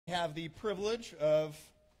Have the privilege of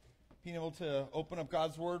being able to open up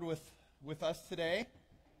God's Word with us today.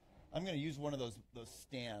 I'm going to use one of those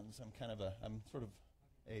stands. I'm sort of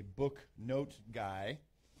a book note guy.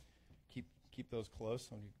 Keep those close.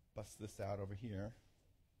 Let me bust this out over here.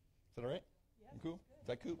 Is that all right? Yep. Cool? Is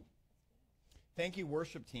that cool? Thank you,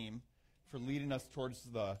 worship team, for leading us towards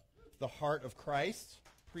the heart of Christ.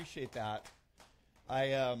 Appreciate that.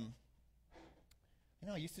 I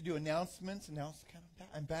used to do announcements, and now it's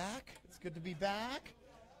I'm back. It's good to be back.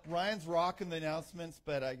 Ryan's rocking the announcements,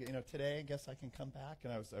 but today I guess I can come back,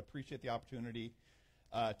 and I appreciate the opportunity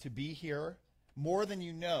to be here. More than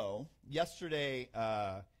you know, yesterday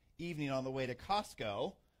evening on the way to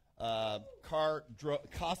Costco,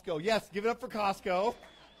 Costco. Yes, give it up for Costco.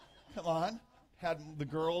 Come on. Had the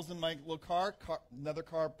girls in my little car. Another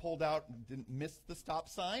car pulled out, didn't miss the stop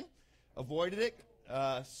sign, avoided it.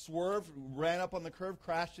 Swerved, ran up on the curve,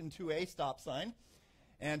 crashed into a stop sign,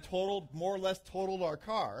 and more or less totaled our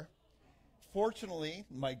car. Fortunately,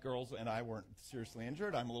 my girls and I weren't seriously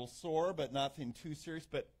injured. I'm a little sore, but nothing too serious.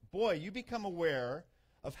 But boy, you become aware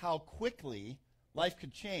of how quickly life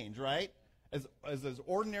could change, right? As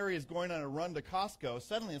ordinary as going on a run to Costco,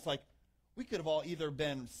 suddenly it's like we could have all either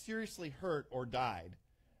been seriously hurt or died.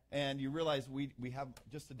 And you realize we have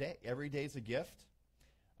just a day. Every day is a gift.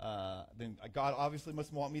 Then God obviously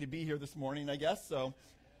must want me to be here this morning, I guess.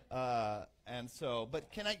 But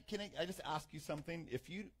can I just ask you something? If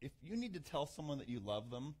you need to tell someone that you love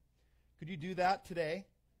them, could you do that today?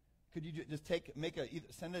 Could you just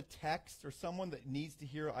send a text or someone that needs to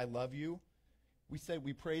hear "I love you"? We say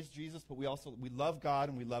we praise Jesus, but we love God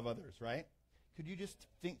and we love others, right? Could you just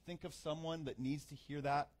think of someone that needs to hear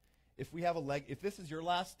that? If this is your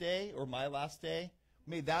last day or my last day,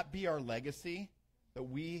 may that be our legacy. That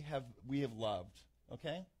we have loved,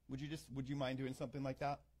 okay? Would you mind doing something like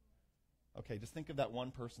that? Okay, just think of that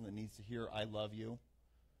one person that needs to hear "I love you."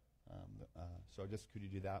 Could you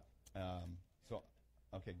do that?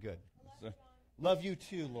 Okay, good. Love you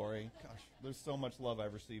too, Lori. Gosh, there's so much love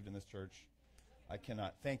I've received in this church. I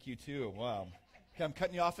cannot. Thank you too. Wow. Okay, I'm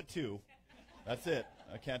cutting you off at 2. That's it.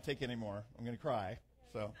 I can't take any more. I'm going to cry.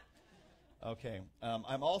 So. Okay.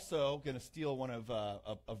 I'm also going to steal one of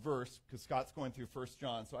a verse because Scott's going through 1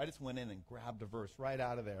 John. So I just went in and grabbed a verse right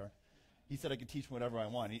out of there. He said I could teach whatever I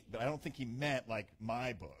want, but I don't think he meant like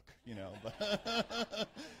my book,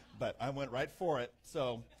 But I went right for it.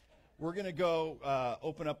 So we're going to go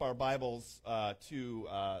open up our Bibles to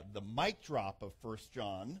the mic drop of 1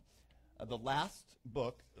 John, the last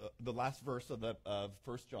verse of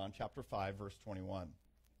 1 John, chapter 5, verse 21.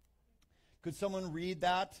 Could someone read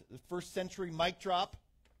that? The first century mic drop?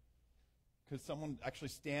 Could someone actually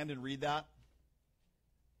stand and read that?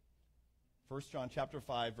 1 John chapter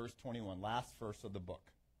 5, verse 21, last verse of the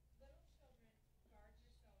book. Little children, guard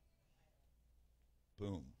yourselves.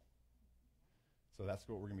 Boom. So that's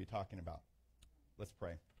what we're going to be talking about. Let's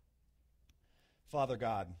pray. Father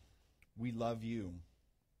God, we love you.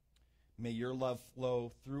 May your love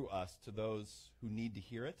flow through us to those who need to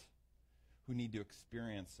hear it, who need to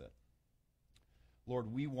experience it.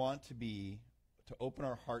 Lord, we want to open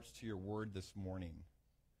our hearts to your word this morning,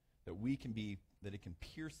 that it can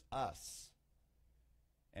pierce us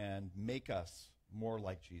and make us more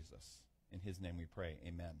like Jesus. In his name we pray,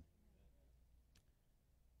 amen.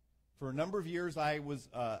 For a number of years, I was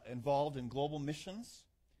involved in global missions,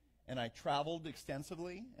 and I traveled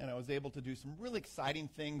extensively, and I was able to do some really exciting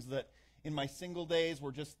things that in my single days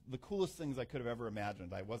were just the coolest things I could have ever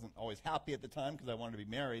imagined. I wasn't always happy at the time because I wanted to be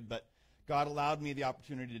married, but God allowed me the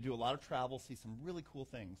opportunity to do a lot of travel, see some really cool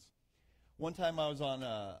things. One time I was on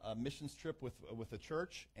a missions trip with a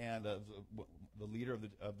church and the leader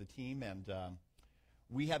of the team, and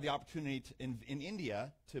we had the opportunity in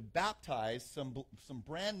India to baptize some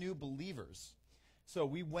brand new believers. So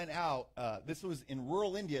we went out. This was in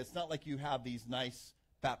rural India. It's not like you have these nice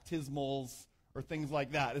baptismals or things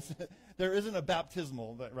like that. There isn't a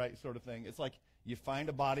baptismal, right, sort of thing. It's like you find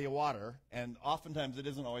a body of water, and oftentimes it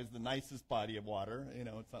isn't always the nicest body of water.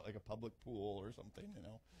 It's not like a public pool or something,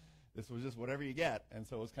 This was just whatever you get. And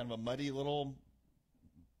so it was kind of a muddy little,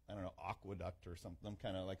 aqueduct or something,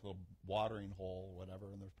 kind of like a little watering hole or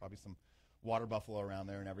whatever. And there's probably some water buffalo around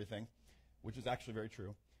there and everything, which is actually very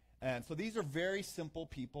true. And so these are very simple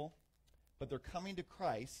people, but they're coming to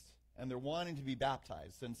Christ, and they're wanting to be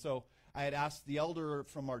baptized. And so I had asked the elder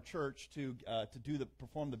from our church to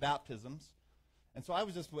perform the baptisms. And so I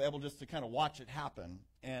was just able to kind of watch it happen.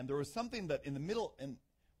 And there was something that in the middle, and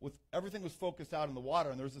with everything was focused out in the water,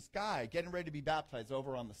 and there was this guy getting ready to be baptized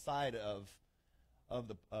over on the side of of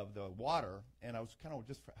the water, and I was kind of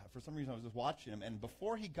just for some reason I was just watching him. And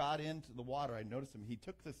before he got into the water, I noticed him. He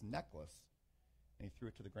took this necklace and he threw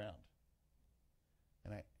it to the ground.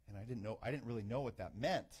 And I didn't really know what that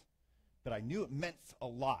meant, but I knew it meant a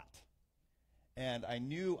lot. And I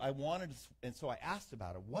knew I wanted to, and so I asked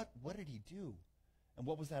about it. What did he do? And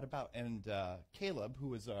what was that about? And Caleb, who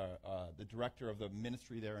was the director of the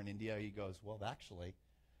ministry there in India, he goes, well, actually,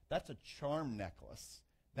 that's a charm necklace.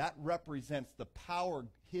 That represents the power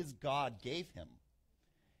his God gave him.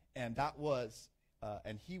 And that was,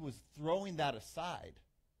 and he was throwing that aside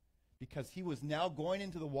because he was now going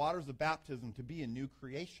into the waters of baptism to be a new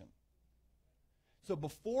creation. So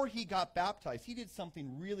before he got baptized, he did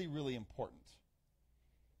something really, really important.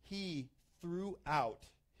 He threw out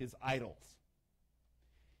his idols.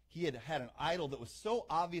 He had an idol that was so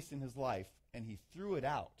obvious in his life, and he threw it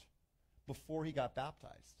out before he got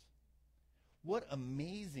baptized. What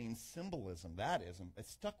amazing symbolism that is. And it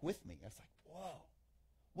stuck with me. I was like, whoa,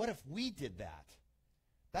 what if we did that?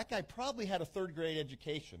 That guy probably had a third-grade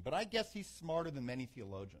education, but I guess he's smarter than many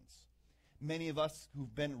theologians, many of us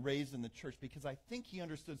who've been raised in the church, because I think he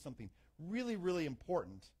understood something really, really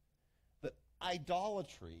important, that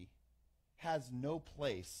idolatry has no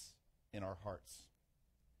place in our hearts.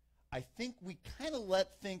 I think we kind of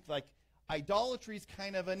think like idolatry is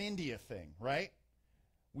kind of an India thing, right?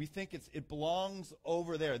 We think it belongs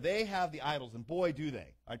over there. They have the idols, and boy, do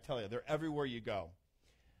they. I tell you, they're everywhere you go.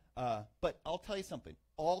 But I'll tell you something.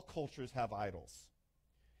 All cultures have idols.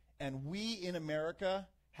 And we in America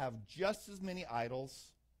have just as many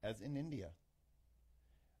idols as in India.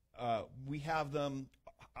 We have them.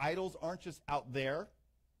 Idols aren't just out there.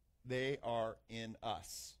 They are in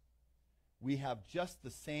us. We have just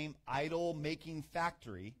the same idol-making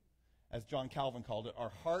factory, as John Calvin called it.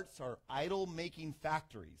 Our hearts are idol-making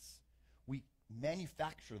factories. We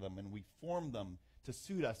manufacture them and we form them to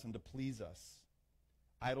suit us and to please us.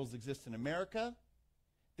 Idols exist in America.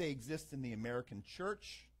 They exist in the American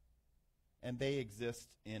church. And they exist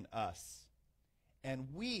in us. And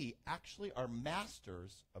we actually are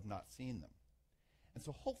masters of not seeing them. And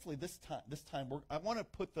so hopefully this time I want to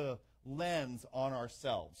put the lens on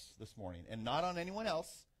ourselves this morning and not on anyone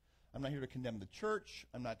else. I'm not here to condemn the church.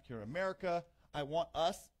 I'm not here in America. I want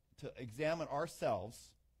us to examine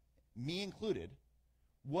ourselves, me included.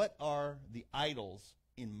 What are the idols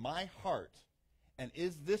in my heart? And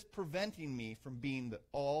is this preventing me from being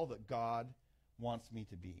all that God wants me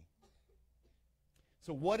to be?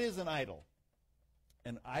 So what is an idol?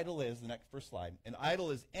 An idol is, the next first slide, an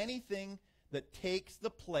idol is anything that takes the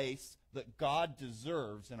place that God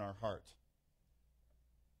deserves in our heart.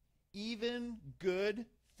 Even good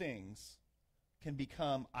things can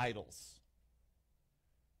become idols.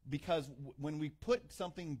 Because when we put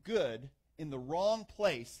something good in the wrong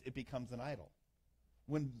place, it becomes an idol.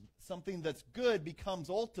 When something that's good becomes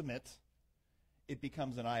ultimate, it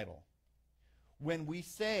becomes an idol. When we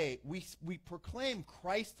say, we proclaim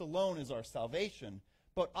Christ alone as our salvation,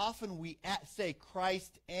 but often we say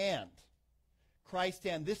Christ and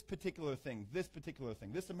this particular thing,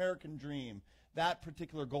 this American dream, that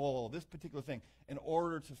particular goal, this particular thing, in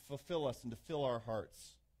order to fulfill us and to fill our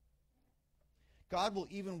hearts. God will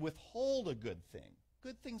even withhold a good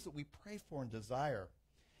things that we pray for and desire,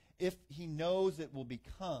 if he knows it will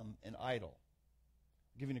become an idol.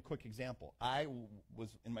 I'll give you a quick example. I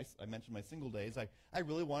mentioned my single days. I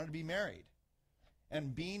really wanted to be married.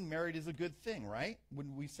 And being married is a good thing, right?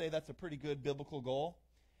 When we say that's a pretty good biblical goal.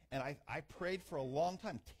 And I prayed for a long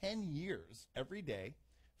time, 10 years, every day,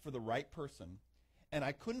 for the right person. And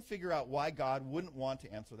I couldn't figure out why God wouldn't want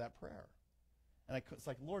to answer that prayer. And it's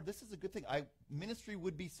like, Lord, this is a good thing. Ministry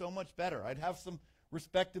would be so much better. I'd have some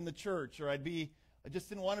respect in the church, or I just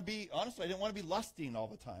didn't want to be, honestly, I didn't want to be lusting all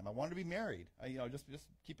the time. I wanted to be married. Just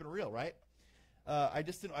keep it real, right? I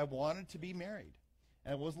wanted to be married.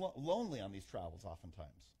 And I was lonely on these travels oftentimes.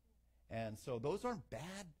 And so those aren't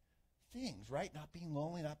bad things, right? Not being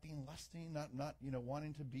lonely, not being lusting, not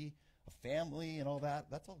wanting to be a family and all that.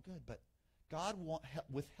 That's all good. But God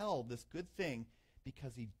withheld this good thing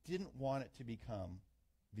because he didn't want it to become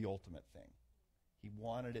the ultimate thing. He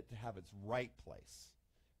wanted it to have its right place.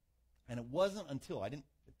 And it wasn't until it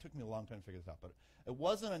took me a long time to figure this out, but it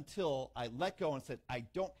wasn't until I let go and said, I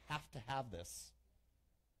don't have to have this.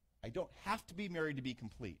 I don't have to be married to be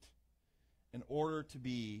complete in order to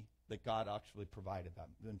be that God actually provided that.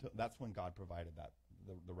 That's when God provided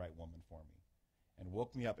the right woman for me. And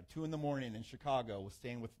woke me up at 2 a.m. in Chicago, was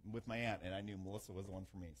staying with my aunt, and I knew Melissa was the one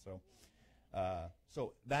for me.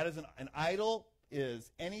 So that is an idol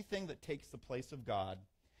is anything that takes the place of God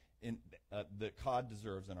that God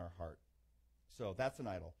deserves in our heart. So that's an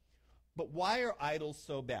idol. But why are idols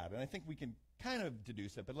so bad? And I think we can kind of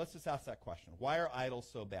deduce it, but let's just ask that question. Why are idols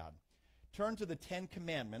so bad? Turn to the Ten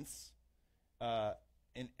Commandments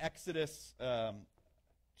in Exodus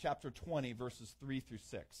chapter 20, verses 3 through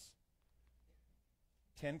 6.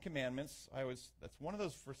 Ten Commandments. That's one of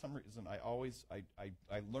those, for some reason, I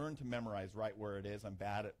learned to memorize right where it is. I'm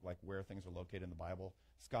bad at like where things are located in the Bible.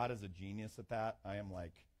 Scott is a genius at that. I am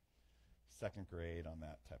like second grade on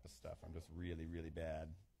that type of stuff. I'm just really, really bad.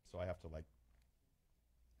 So I have to like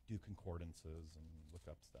do concordances and look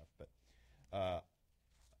up stuff. But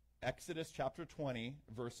Exodus chapter 20,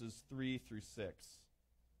 verses 3 through 6.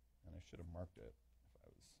 And I should have marked it if I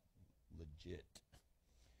was legit.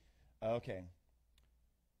 Okay.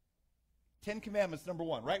 Ten Commandments, number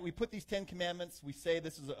one, right? We put these Ten Commandments, we say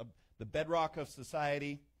this is the bedrock of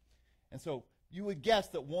society. And so you would guess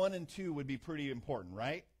that 1 and 2 would be pretty important,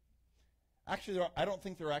 right? Actually, I don't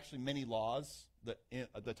think there are actually many laws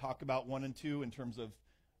that talk about 1 and 2 in terms of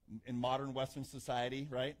in modern Western society,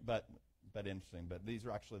 right? But interesting. But these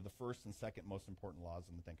are actually the first and second most important laws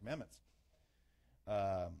in the Ten Commandments.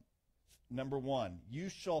 Number 1, you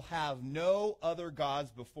shall have no other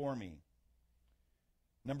gods before me.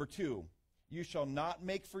 Number 2, you shall not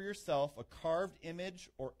make for yourself a carved image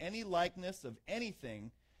or any likeness of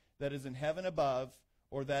anything that is in heaven above,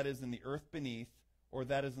 or that is in the earth beneath, or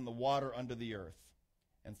that is in the water under the earth.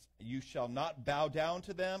 And you shall not bow down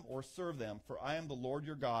to them or serve them, for I am the Lord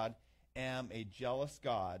your God, am a jealous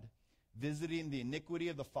God, visiting the iniquity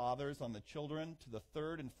of the fathers on the children to the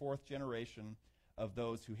third and fourth generation of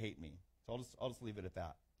those who hate me. So I'll just leave it at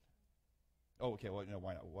that. Oh, okay, well,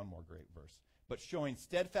 why not? One more great verse. But showing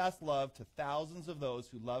steadfast love to thousands of those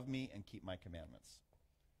who love me and keep my commandments.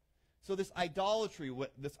 So this idolatry,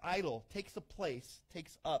 this idol, takes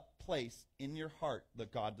up place in your heart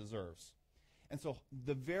that God deserves. And so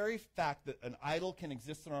the very fact that an idol can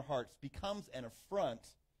exist in our hearts becomes an affront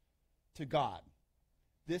to God.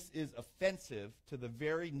 This is offensive to the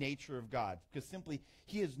very nature of God, because simply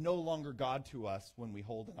he is no longer God to us when we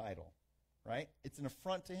hold an idol, right? It's an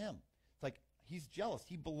affront to him. It's like he's jealous.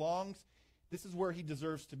 He belongs. This is where he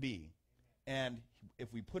deserves to be. And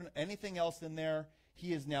if we put anything else in there,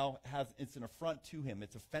 he is now it's an affront to him.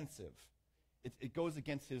 It's offensive. It goes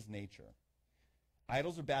against his nature.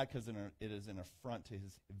 Idols are bad because it is an affront to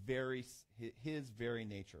his very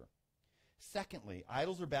nature. Secondly,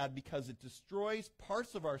 idols are bad because it destroys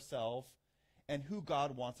parts of ourselves and who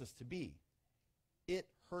God wants us to be. It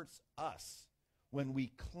hurts us when we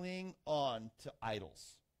cling on to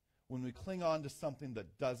idols, when we cling on to something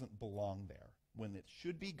that doesn't belong there, when it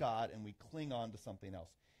should be God and we cling on to something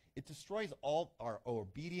else. It destroys all our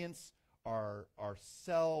obedience, our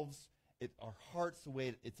ourselves, our hearts, the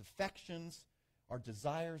way its affections, our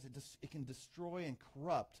desires. It can destroy and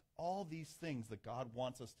corrupt all these things that God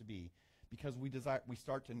wants us to be, because we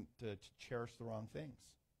start to cherish the wrong things.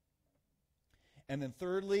 And then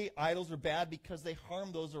thirdly, idols are bad because they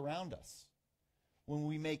harm those around us. When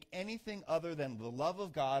we make anything other than the love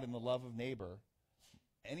of God and the love of neighbor,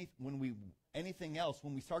 anything else,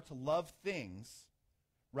 when we start to love things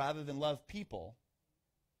rather than love people,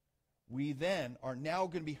 we then are now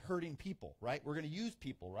going to be hurting people, right? We're going to use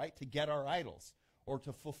people, right, to get our idols or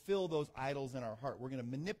to fulfill those idols in our heart. We're going to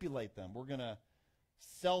manipulate them. We're going to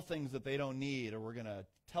sell things that they don't need, or we're going to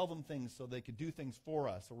tell them things so they could do things for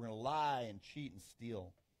us, or we're going to lie and cheat and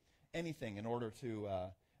steal anything in order to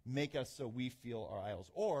make us so we feel our idols.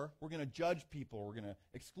 Or we're going to judge people. We're going to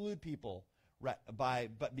exclude people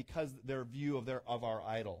because their view of our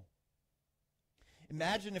idol.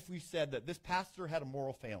 Imagine if we said that this pastor had a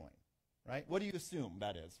moral failing, right? What do you assume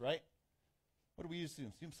that is, right? What do we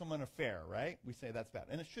assume? Assume someone affair, right? We say that's bad.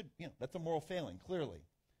 And it should, that's a moral failing, clearly.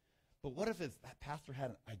 But what if that pastor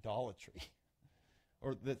had an idolatry?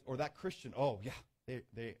 or that Christian,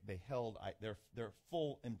 they're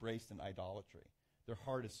full embraced in idolatry. Their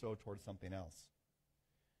heart is so towards something else.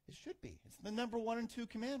 It should be. It's the number 1 and 2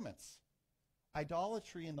 commandments.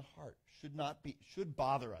 Idolatry in the heart should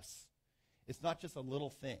bother us. It's not just a little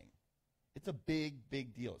thing. It's a big,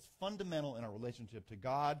 big deal. It's fundamental in our relationship to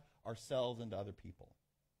God, ourselves, and to other people.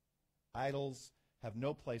 Idols have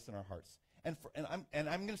no place in our hearts. And I'm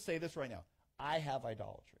going to say this right now. I have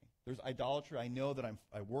idolatry. There's idolatry. I know that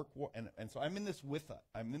I work, and so I'm in this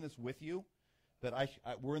with you. That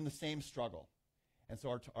we're in the same struggle. And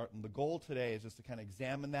so the goal today is just to kind of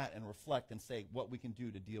examine that and reflect and say what we can do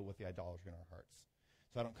to deal with the idolatry in our hearts.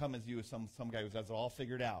 So I don't come as you as some guy who has it all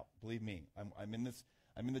figured out. Believe me, I'm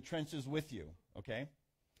in the trenches with you. Okay.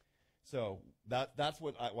 So that's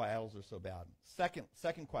why idols are so bad.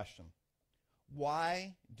 Second question: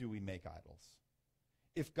 why do we make idols?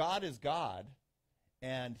 If God is God,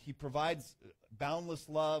 And he provides boundless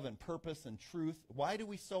love and purpose and truth. Why do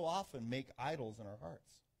we so often make idols in our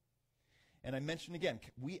hearts? And I mentioned again,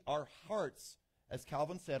 our hearts, as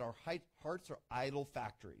Calvin said, our hearts are idol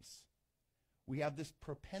factories. We have this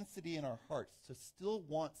propensity in our hearts to still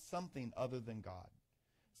want something other than God,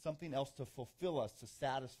 something else to fulfill us, to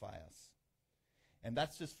satisfy us. And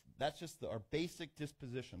that's just our basic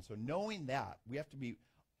disposition. So knowing that, we have to be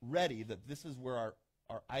ready that this is where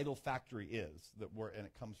our idol factory is, and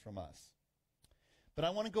it comes from us. But I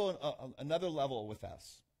want to go another level with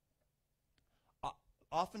us.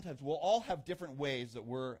 Oftentimes, we'll all have different ways that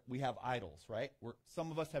we have idols, right?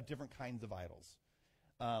 Some of us have different kinds of idols.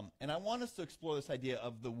 And I want us to explore this idea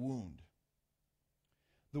of the wound.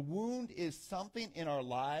 The wound is something in our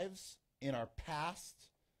lives, in our past,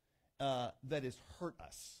 that has hurt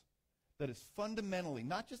us, that is fundamentally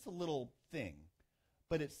not just a little thing,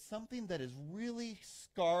 but it's something that has really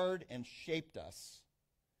scarred and shaped us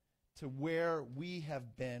to where we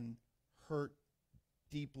have been hurt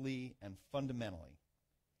deeply and fundamentally.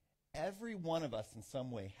 Every one of us in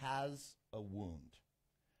some way has a wound.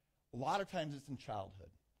 A lot of times it's in childhood.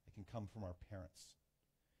 It can come from our parents.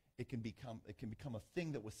 It can become a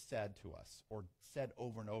thing that was said to us or said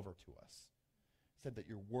over and over to us. Said that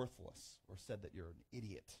you're worthless, or said that you're an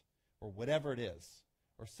idiot, or whatever it is,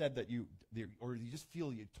 or said that you just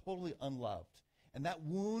feel you're totally unloved. And that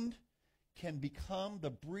wound can become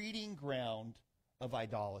the breeding ground of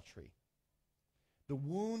idolatry. The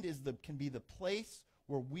wound can be the place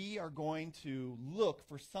where we are going to look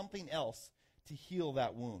for something else to heal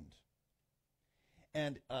that wound.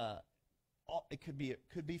 And it could be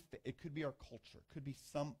our culture. It could be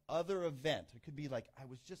some other event. It could be like I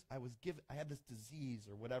had this disease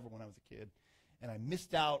or whatever when I was a kid, and I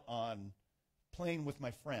missed out on playing with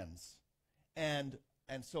my friends, and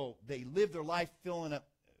so they live their life filling up,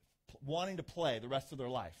 wanting to play the rest of their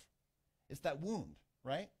life. It's that wound,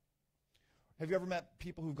 right? Have you ever met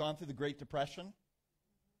people who've gone through the Great Depression?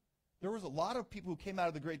 There was a lot of people who came out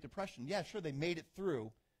of the Great Depression. Yeah, sure, they made it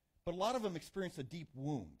through, but a lot of them experienced a deep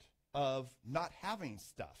wound of not having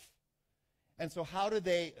stuff. And so how did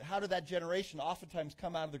that generation oftentimes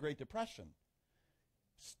come out of the Great Depression?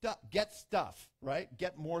 Get stuff, right?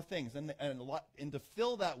 Get more things. And to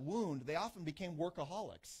fill that wound, they often became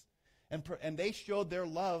workaholics. And they showed their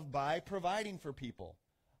love by providing for people.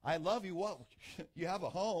 I love you. What? You have a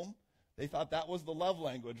home. They thought that was the love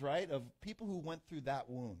language, right? Of people who went through that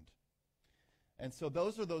wound. And so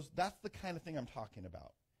that's the kind of thing I'm talking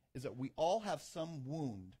about, is that we all have some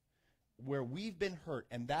wound where we've been hurt,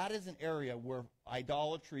 and that is an area where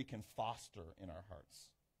idolatry can foster in our hearts.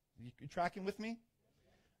 You tracking with me?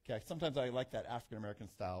 Okay, sometimes I like that African-American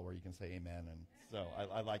style where you can say amen, and so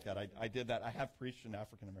I like that. I did that. I have preached in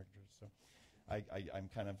African-American churches, so I'm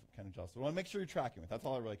kind of jealous. So I want to make sure you're tracking with. That's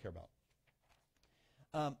all I really care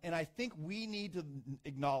about. And I think we need to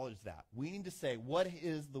acknowledge that. We need to say, what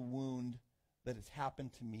is the wound that has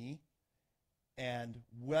happened to me? And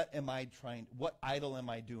what idol am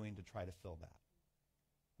I doing to try to fill that?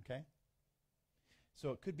 Okay?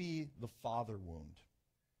 So it could be the father wound.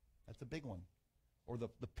 That's a big one. Or the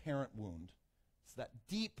parent wound. It's that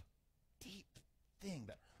deep, deep thing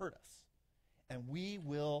that hurt us. And we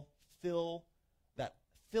will fill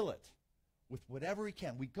it with whatever we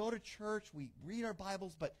can. We go to church, we read our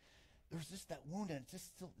Bibles, but there's just that wound and it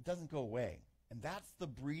just still doesn't go away. And that's the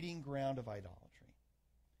breeding ground of idolatry.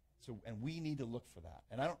 And we need to look for that.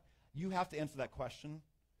 And you have to answer that question.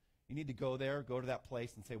 You need to go to that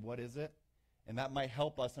place and say, what is it? And that might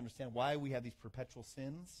help us understand why we have these perpetual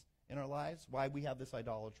sins in our lives, why we have this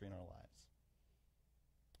idolatry in our lives.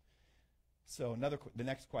 So the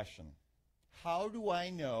next question. How do I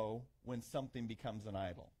know when something becomes an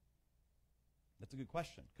idol? That's a good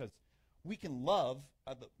question, because we can love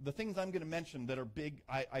the things I'm going to mention that are big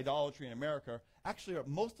idolatry in America actually are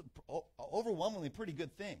overwhelmingly pretty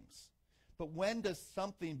good things. But when does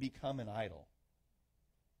something become an idol?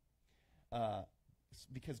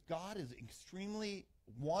 Because God is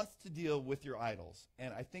wants to deal with your idols,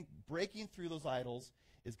 and I think breaking through those idols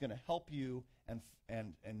is going to help you and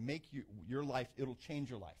make your life. It'll change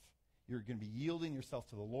your life. You're going to be yielding yourself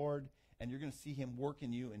to the Lord, and you're going to see Him work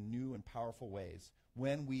in you in new and powerful ways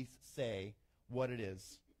when we say what it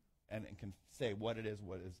is and can say what it is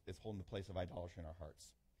holding the place of idolatry in our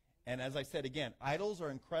hearts. And as I said again, idols are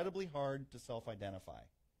incredibly hard to self-identify,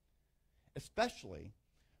 especially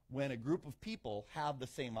when a group of people have the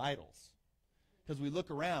same idols. Because we look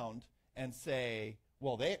around and say,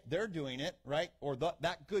 well, they're doing it, right? Or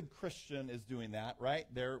that good Christian is doing that, right?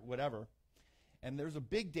 They're whatever. And there's a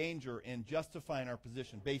big danger in justifying our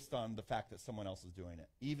position based on the fact that someone else is doing it,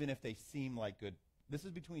 even if they seem like This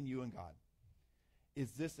is between you and God.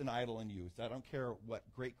 Is this an idol in you? So I don't care what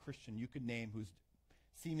great Christian you could name who's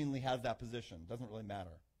seemingly has that position. Doesn't really matter.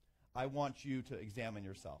 I want you to examine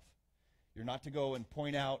yourself. You're not to go and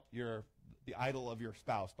point out the idol of your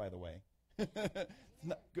spouse, by the way.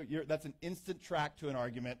 That's an instant track to an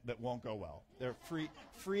argument that won't go well. They're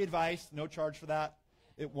free advice, no charge for that.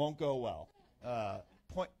 It won't go well.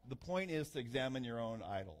 The point is to examine your own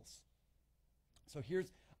idols. So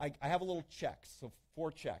I have a little checks, so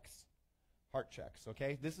 4 checks, heart checks,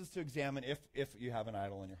 okay? This is to examine if you have an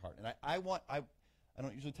idol in your heart. And I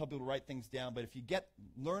don't usually tell people to write things down, but if you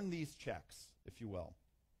learn these checks, if you will.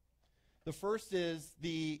 The first is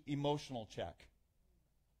the emotional check.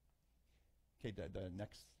 Okay, the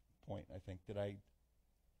next point, I think.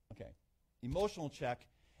 Okay. Emotional check.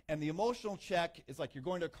 And the emotional check is like you're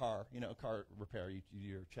going to a car repair. You do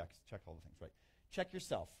your checks, check all the things, right? Check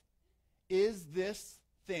yourself. Is this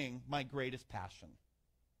thing my greatest passion?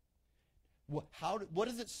 What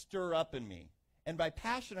does it stir up in me? And by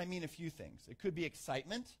passion, I mean a few things. It could be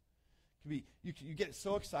excitement. It could be you get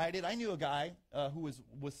so excited. I knew a guy who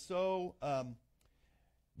was so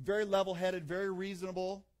very level-headed, very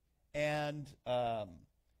reasonable, and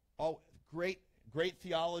great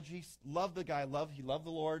theology. Loved the guy. He loved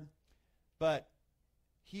the Lord, but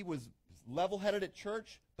he was level-headed at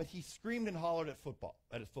church. But he screamed and hollered at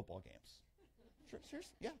his football games.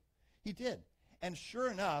 Seriously, yeah, he did. And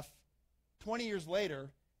sure enough, 20 years later,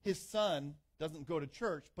 his son doesn't go to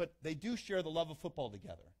church, but they do share the love of football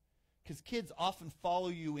together. Because kids often follow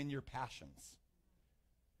you in your passions.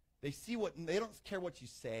 They don't care what you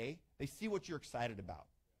say. They see what you're excited about.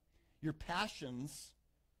 Your passions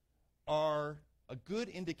are a good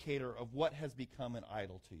indicator of what has become an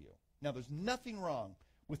idol to you. Now, there's nothing wrong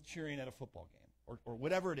with cheering at a football game or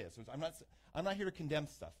whatever it is. I'm not here to condemn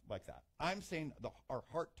stuff like that. I'm saying our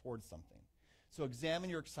heart towards something. So examine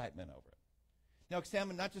your excitement over it. Now,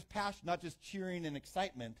 examine not just passion, not just cheering and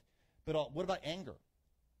excitement, but what about anger?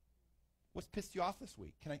 What's pissed you off this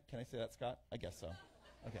week? Can I say that, Scott? I guess so.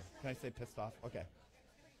 Okay. Can I say pissed off? Okay.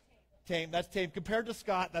 Tame. That's tame. Compared to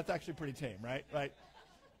Scott, that's actually pretty tame, right? Right.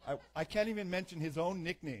 I can't even mention his own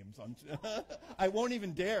nicknames. I won't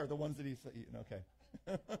even dare the ones that he said. Okay.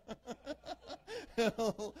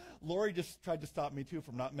 Lori just tried to stop me, too,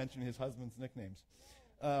 from not mentioning his husband's nicknames.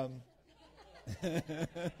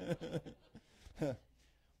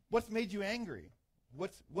 What's made you angry?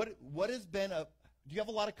 What has been do you have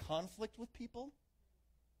a lot of conflict with people?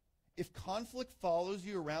 If conflict follows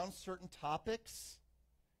you around certain topics,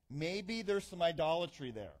 maybe there's some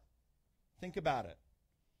idolatry there. Think about it.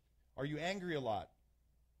 Are you angry a lot?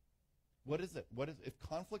 What is it? If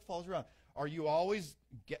conflict follows around? Are you always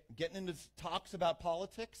getting into talks about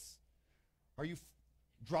politics? Are you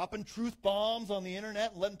dropping truth bombs on the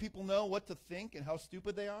internet and letting people know what to think and how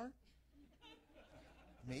stupid they are?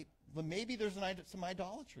 Maybe there's some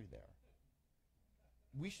idolatry there.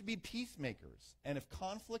 We should be peacemakers. And if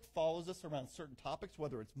conflict follows us around certain topics,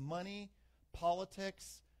 whether it's money,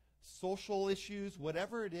 politics, social issues,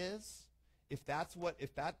 whatever it is, if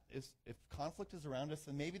conflict is around us,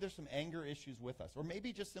 then maybe there's some anger issues with us. Or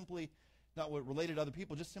maybe just simply, not related to other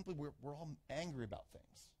people, just simply we're all angry about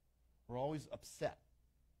things. We're always upset.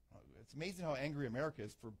 It's amazing how angry America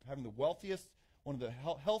is for having one of the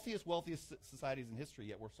healthiest, wealthiest societies in history,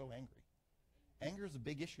 yet we're so angry. Anger is a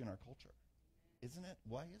big issue in our culture, isn't it?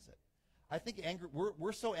 Why is it? I think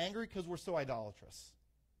we're so angry because we're so idolatrous.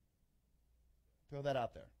 Throw that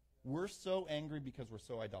out there. We're so angry because we're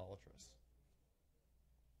so idolatrous.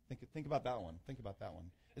 Think about that one. Think about that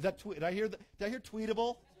one. Is that did I hear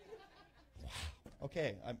tweetable? Wow.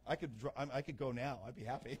 Okay, I could go now. I'd be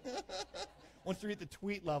happy. Once we hit the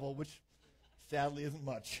tweet level, which sadly isn't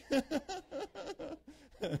much.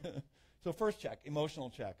 So first check, emotional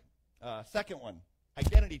check. Second one,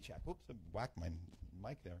 identity check. Whoops, I whacked my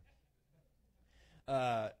mic there.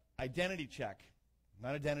 Identity check,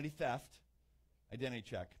 not identity theft. Identity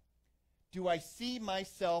check. Do I see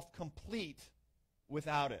myself complete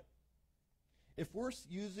without it? If we're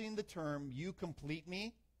using the term "you complete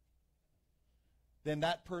me," then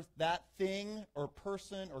that thing or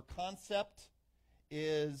person or concept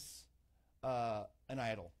is an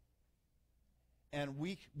idol. And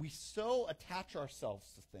we so attach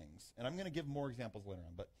ourselves to things, and I'm going to give more examples later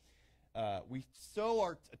on, but we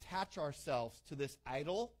so attach ourselves to this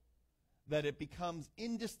idol that it becomes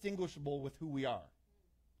indistinguishable with who we are.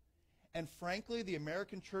 And frankly, the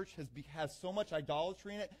American church has so much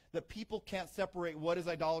idolatry in it that people can't separate what is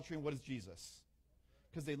idolatry and what is Jesus.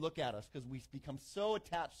 Because they look at us, because we become so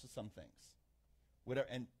attached to some things. Whatever,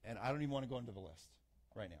 and I don't even want to go into the list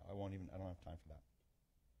right now. I don't have time for that.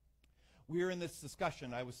 we were in this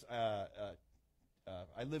discussion. I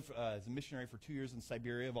lived as a missionary for 2 years in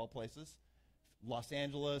Siberia, of all places. Los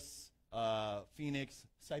Angeles, Phoenix,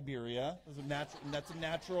 Siberia. That's a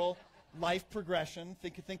natural life progression.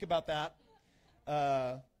 Think about that.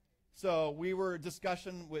 So we were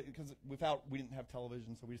discussion because we didn't have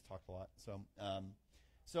television, so we just talked a lot.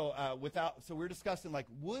 So we were discussing, like,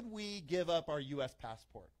 would we give up our U.S.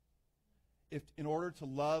 passport if in order to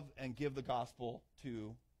love and give the gospel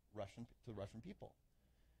to the Russian people?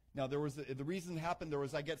 Now, there was the reason it happened. There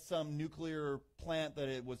was, I guess, some nuclear plant that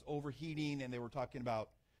it was overheating, and they were talking about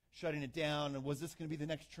shutting it down. And was this going to be the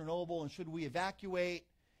next Chernobyl? And should we evacuate?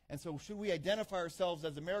 And so, should we identify ourselves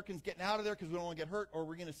as Americans getting out of there because we don't want to get hurt, or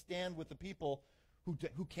we're going to stand with the people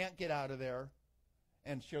who can't get out of there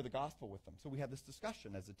and share the gospel with them? So we had this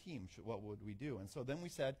discussion as a team. What would we do? And so then we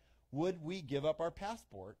said, would we give up our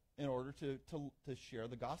passport in order to share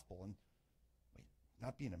the gospel? And wait,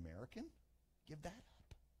 not be an American? Give that up.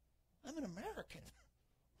 I'm an American.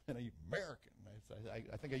 And I'm American.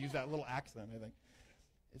 I think I use that little accent. I think,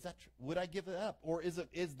 is that true? Would I give it up? Or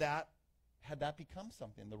had that become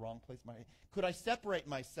something, the wrong place? Could I separate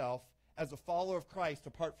myself as a follower of Christ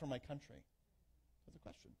apart from my country?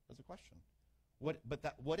 That's a question.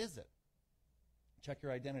 What is it? Check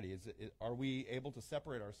your identity. Are we able to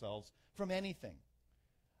separate ourselves from anything?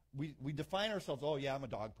 We define ourselves, oh yeah, I'm a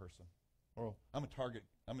dog person. Or I'm a Target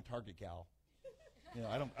gal. You know,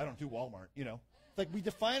 I don't do Walmart, you know. It's like we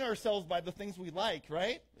define ourselves by the things we like,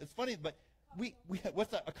 right? It's funny, but we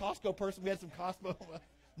what's that, a Costco person? We had some Costco.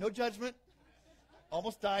 No judgment.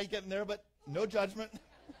 Almost died getting there, but no judgment.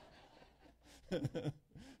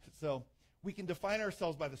 So we can define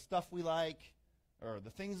ourselves by the stuff we like or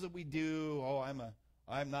the things that we do. Oh,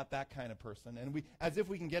 I'm not that kind of person. And as if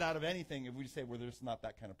we can get out of anything if we say we're just not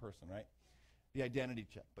that kind of person, right? The identity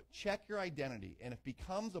check. But check your identity, and it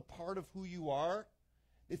becomes a part of who you are.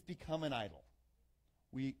 It's become an idol.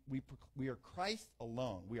 We are Christ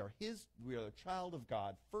alone. We are a child of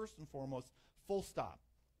God, first and foremost, full stop.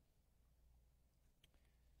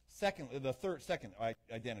 Second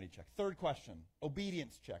identity check. Third question,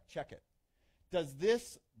 obedience check. Check it. Does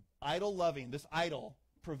this idol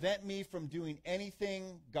prevent me from doing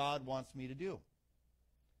anything God wants me to do?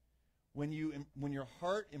 When your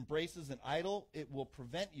heart embraces an idol, it will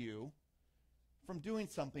prevent you from doing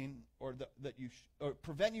something, or or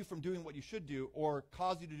prevent you from doing what you should do, or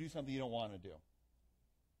cause you to do something you don't want to do.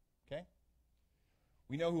 Okay?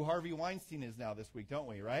 We know who Harvey Weinstein is now this week, don't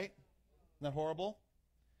we, right? Isn't that horrible?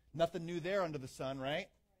 Nothing new there under the sun, right?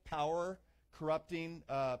 Power, corrupting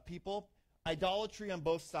people. Idolatry on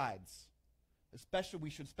both sides. We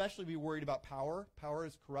should especially be worried about power. Power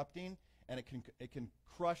is corrupting, and it can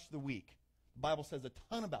crush the weak. The Bible says a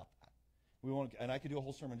ton about that. And I could do a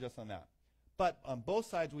whole sermon just on that. But on both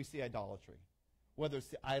sides we see idolatry. Whether it's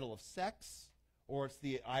the idol of sex, or it's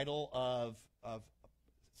the idol of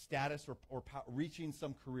status or reaching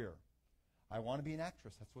some career. I want to be an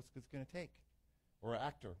actress. That's what it's going to take. Or an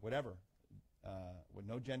actor, whatever. With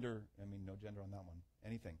no gender on that one.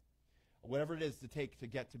 Anything. Whatever it is to take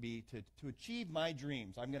to achieve my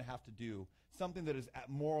dreams, I'm going to have to do something that is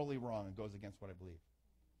morally wrong and goes against what I believe.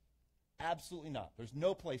 Absolutely not. There's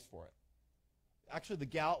no place for it. Actually, the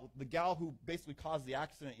gal who basically caused the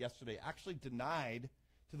accident yesterday actually denied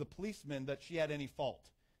to the policeman that she had any fault.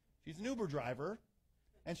 She's an Uber driver,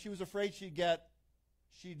 and she was afraid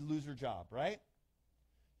she'd lose her job, right?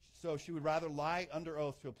 So she would rather lie under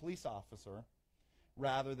oath to a police officer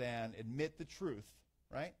rather than admit the truth,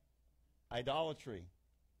 right? Idolatry.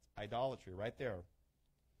 It's idolatry right there.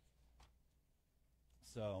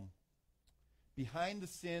 So, behind the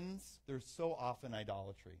sins, there's so often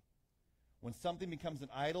idolatry. When something becomes an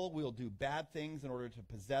idol, we'll do bad things in order to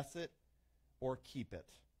possess it or keep it.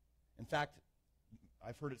 In fact,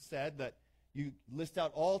 I've heard it said that you list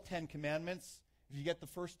out all 10 commandments. If you get the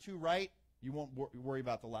first 2 right, you won't worry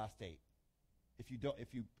about the last 8. If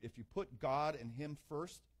you put God and Him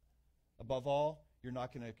first above all, you're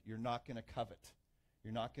not going to covet.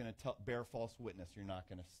 You're not going to bear false witness. You're not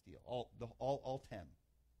going to steal. All 10.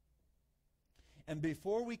 And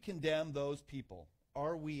before we condemn those people,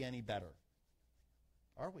 are we any better?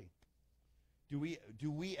 Are we?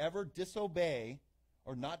 Do we ever disobey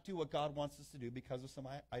or not do what God wants us to do because of some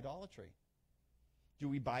idolatry? Do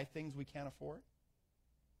we buy things we can't afford?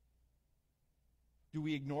 Do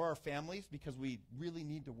we ignore our families because we really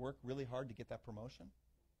need to work really hard to get that promotion?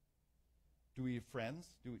 Do we have friends?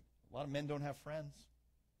 A lot of men don't have friends.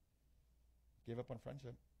 Gave up on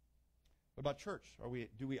friendship. What about church? Are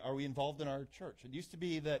we involved in our church? It used to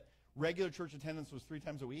be that regular church attendance was 3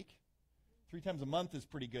 times a week. 3 times a month is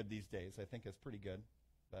pretty good these days. I think it's pretty good.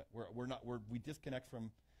 But we disconnect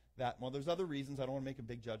from that. Well, there's other reasons. I don't want to make a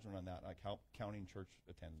big judgment on that, like counting church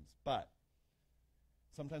attendance. But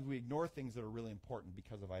sometimes we ignore things that are really important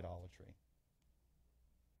because of idolatry.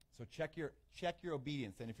 So check your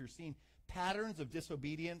obedience. And if you're seeing patterns of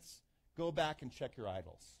disobedience, go back and check your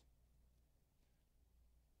idols.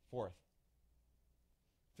 Fourth,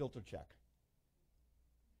 filter check.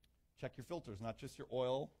 Check your filters, not just your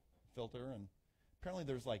oil filter. And apparently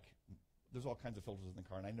there's all kinds of filters in the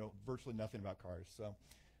car, and I know virtually nothing about cars. So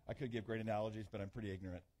I could give great analogies, but I'm pretty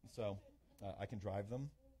ignorant. So I can drive them.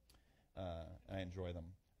 I enjoy them.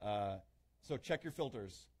 So check your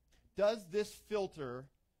filters. Does this filter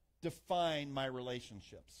define my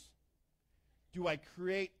relationships? Do I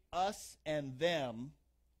create us and them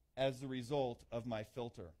as the result of my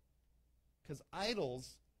filter? Because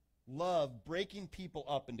idols love breaking people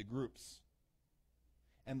up into groups.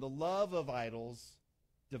 And the love of idols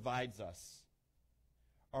divides us.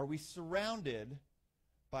 Are we surrounded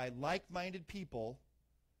by like-minded people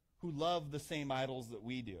who love the same idols that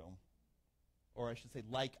we do? Or I should say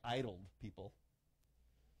like-idoled people.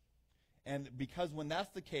 And because when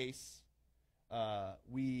that's the case,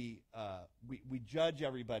 we judge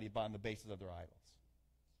everybody on the basis of their idols.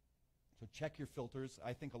 So check your filters.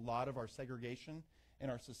 I think a lot of our segregation in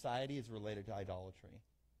our society is related to idolatry.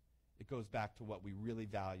 It goes back to what we really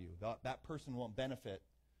value. That person won't benefit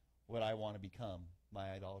what I want to become,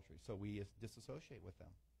 my idolatry. So we disassociate with them.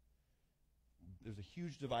 There's a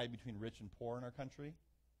huge divide between rich and poor in our country.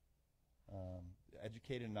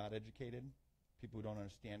 Educated and not educated. People who don't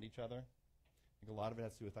understand each other. I think a lot of it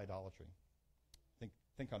has to do with idolatry.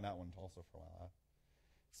 Think on that one also for a while.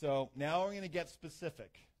 So now we're going to get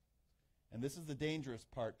specific. And this is the dangerous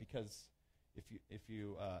part, because if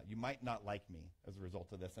you might not like me as a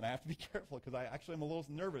result of this. And I have to be careful, because I'm a little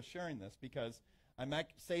nervous sharing this, because I might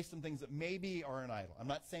say some things that maybe are an idol. I'm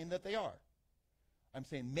not saying that they are. I'm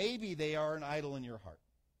saying maybe they are an idol in your heart.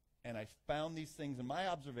 And I found these things in my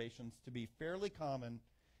observations to be fairly common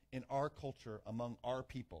in our culture among our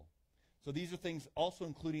people. So these are things also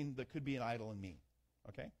including that could be an idol in me.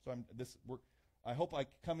 Okay? So I hope I'm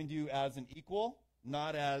coming to you as an equal,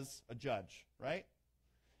 not as a judge, right?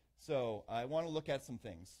 So I want to look at some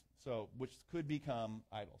things, which could become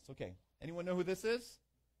idols. Okay. Anyone know who this is?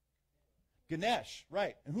 Ganesh,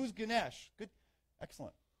 right. And who's Ganesh? Good.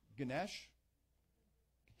 Excellent. Ganesh,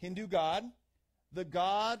 Hindu god, the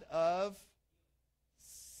god of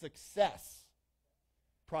success,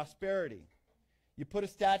 prosperity. You put a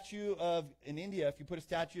statue in India, if you put a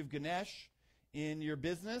statue of Ganesh in your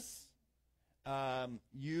business,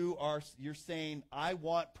 you're saying, I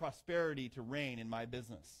want prosperity to reign in my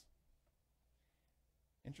business.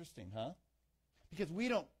 Interesting, huh? Because we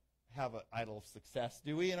don't have an idol of success,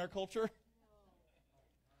 do we, in our culture?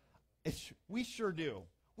 We sure do.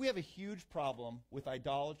 We have a huge problem with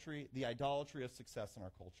idolatry, the idolatry of success in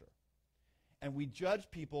our culture. And we judge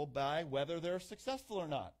people by whether they're successful or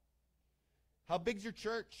not. How big's your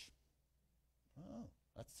church? Oh,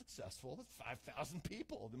 that's successful. That's 5,000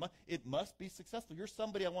 people. It must be successful. You're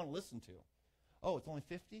somebody I want to listen to. Oh, it's only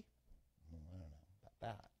 50? I don't know. About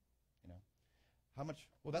that. How much?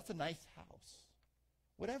 Well, that's a nice house.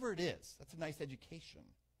 Whatever it is, that's a nice education.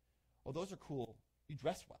 Oh, those are cool. You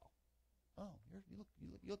dress well. Oh, you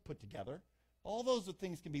look put together. All those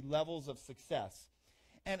things can be levels of success.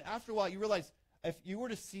 And after a while, you realize if you were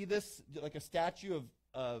to see this, like a statue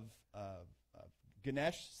of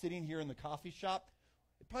Ganesh sitting here in the coffee shop,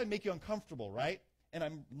 it'd probably make you uncomfortable, right? And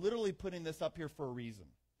I'm literally putting this up here for a reason.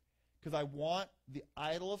 Because I want the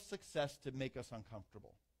idol of success to make us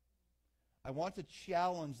uncomfortable. I want to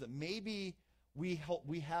challenge that maybe we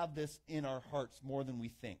have this in our hearts more than we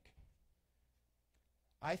think.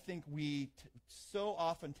 I think we so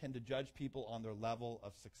often tend to judge people on their level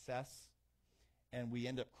of success, and we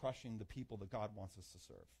end up crushing the people that God wants us to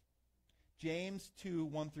serve. James 2,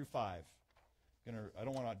 1 through 5. Why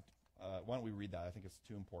don't we read that? I think it's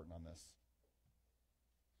too important on this.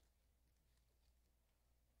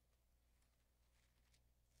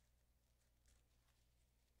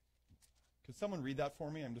 Could someone read that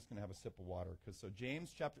for me? I'm just going to have a sip of water. So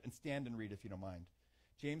James chapter, and stand and read if you don't mind.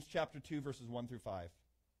 James chapter 2, verses 1 through 5.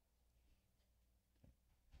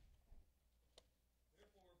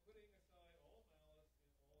 Therefore, putting aside all malice and all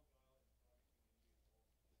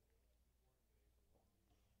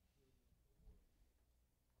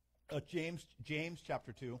guile and James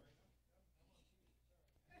chapter 2.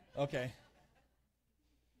 Okay.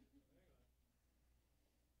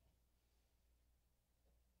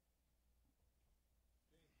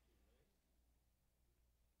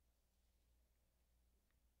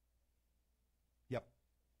 Yep.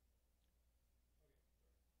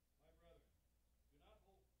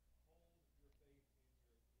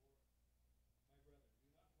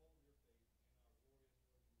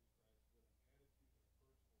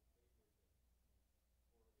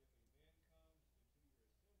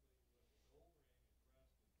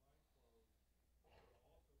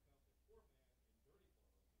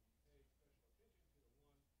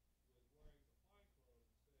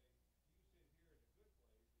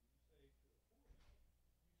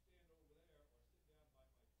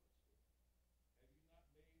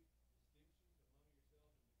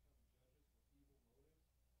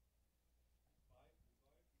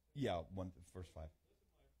 Yeah, verse 5.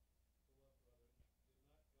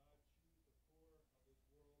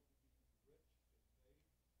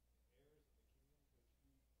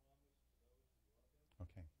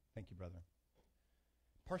 Okay. Thank you, brother.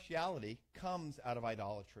 Partiality comes out of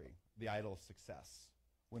idolatry, the idol of success.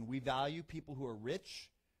 When we value people who are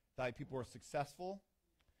rich, value people who are successful.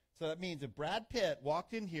 So that means if Brad Pitt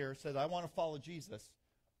walked in here and said, I want to follow Jesus,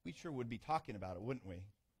 we sure would be talking about it, wouldn't we?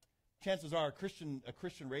 Chances are a Christian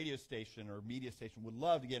radio station or media station would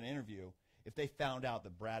love to get an interview if they found out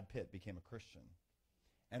that Brad Pitt became a Christian.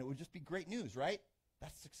 And it would just be great news, right?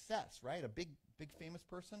 That's success, right? A big famous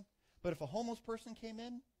person. But if a homeless person came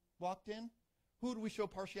in, walked in, who do we show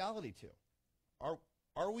partiality to?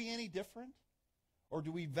 Are we any different? Or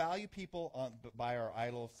do we value people by our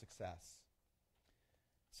idol of success?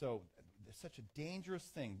 So it's such a dangerous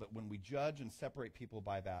thing, but when we judge and separate people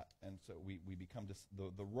by that, and so we become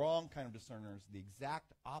the wrong kind of discerners, the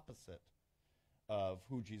exact opposite of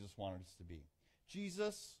who Jesus wanted us to be.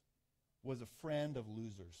 Jesus was a friend of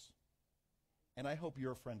losers. And I hope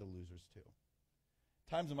you're a friend of losers too.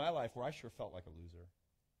 Times in my life where I sure felt like a loser.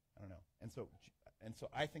 I don't know. And so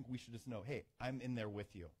I think we should just know, hey, I'm in there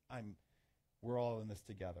with you. We're all in this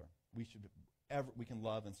together. We can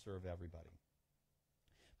love and serve everybody.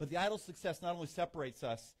 But the idol of success not only separates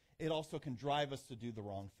us, it also can drive us to do the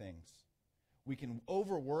wrong things. We can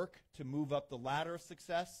overwork to move up the ladder of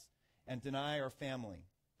success and deny our family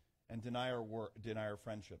and deny our work, deny our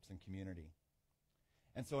friendships and community.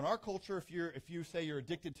 And so in our culture, if you say you're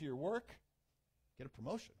addicted to your work, get a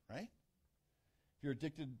promotion, right? If you're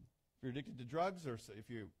addicted to drugs or if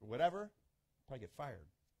you whatever, probably get fired.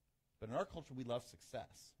 But in our culture, we love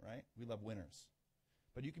success, right? We love winners.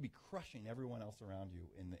 But you could be crushing everyone else around you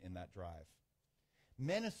in that drive.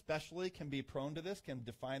 Men especially can be prone to this, can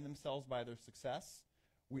define themselves by their success.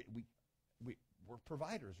 We're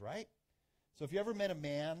providers, right? So if you ever met a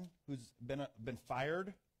man who's been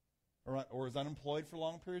fired or is unemployed for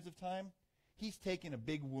long periods of time, he's taking a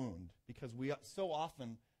big wound because so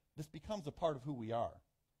often this becomes a part of who we are.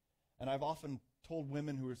 And I've often told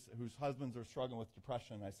women whose husbands are struggling with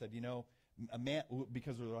depression, I said, a man,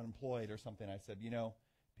 because they're unemployed or something, I said,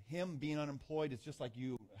 him being unemployed is just like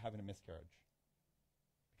you having a miscarriage.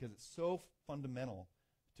 Because it's so fundamental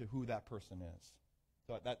to who that person is.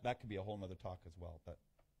 So that could be a whole other talk as well. But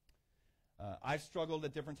I've struggled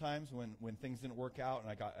at different times when things didn't work out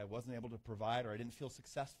and I wasn't able to provide or I didn't feel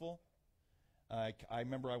successful. I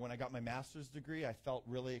remember when I got my master's degree, I felt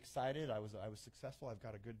really excited. I was successful. I've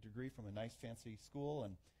got a good degree from a nice fancy school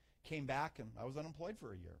and came back and I was unemployed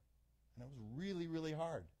for a year. And it was really, really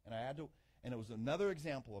hard. And it was another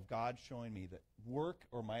example of God showing me that work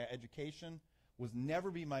or my education was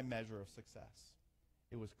never be my measure of success.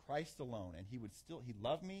 It was Christ alone. And he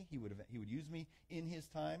loved me. He would use me in his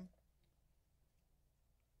time.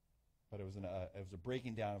 But it was a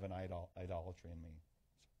breaking down of an idolatry in me.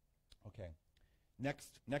 Okay.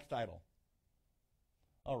 Next idol.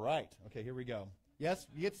 All right. Okay, here we go. Yes,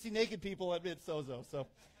 you get to see naked people at Sozo.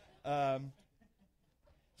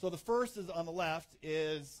 So the first is on the left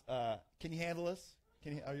is can you handle this?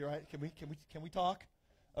 Are you all right? Can we talk?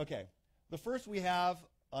 Okay. The first we have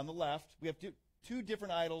on the left, we have two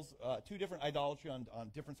different idols, two different idolatry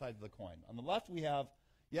on different sides of the coin. On the left we have,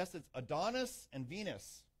 yes, it's Adonis and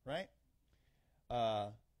Venus, right?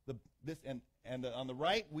 And on the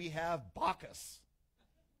right we have Bacchus.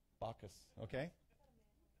 Bacchus, okay?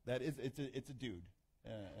 That is, it's a dude.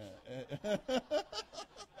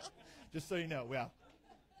 Just so you know, yeah.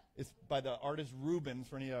 It's by the artist Rubens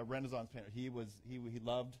for any Renaissance painter. He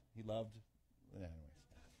loved.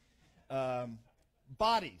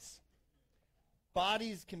 Anyways,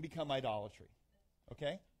 bodies can become idolatry.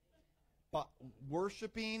 Okay, but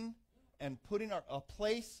worshiping and putting a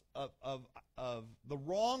place of the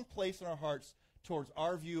wrong place in our hearts towards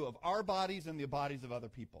our view of our bodies and the bodies of other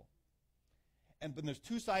people. And then there's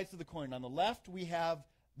two sides to the coin. On the left, we have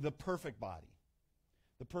the perfect body.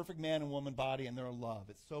 The perfect man and woman body, and their love.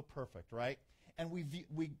 It's so perfect, right? And we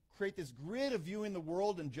create this grid of viewing the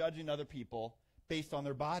world and judging other people based on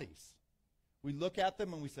their bodies. We look at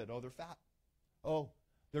them and we said, oh, they're fat. Oh,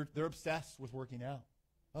 they're obsessed with working out.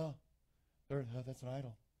 Oh, that's an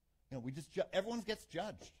idol. Everyone gets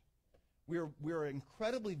judged. We're an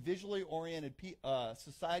incredibly visually oriented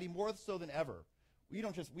society, more so than ever.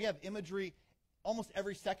 We have imagery almost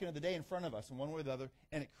every second of the day in front of us in one way or the other,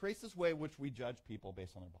 and it creates this way in which we judge people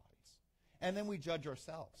based on their bodies. And then we judge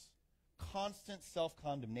ourselves. Constant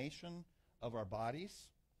self-condemnation of our bodies,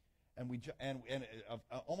 and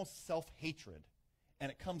almost self-hatred. And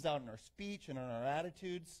it comes out in our speech and in our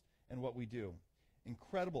attitudes and what we do.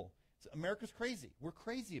 Incredible. America's crazy. We're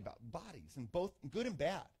crazy about bodies, and both good and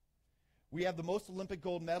bad. We have the most Olympic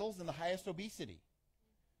gold medals and the highest obesity.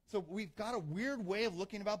 So we've got a weird way of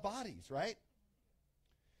looking about bodies, right?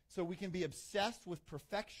 So we can be obsessed with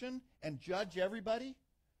perfection and judge everybody,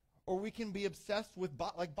 or we can be obsessed with,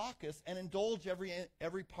 like Bacchus, and indulge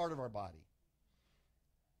every part of our body.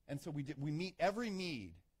 And so we meet every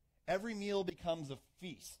need. Every meal becomes a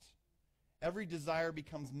feast. Every desire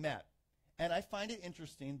becomes met. And I find it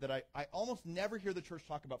interesting that I almost never hear the church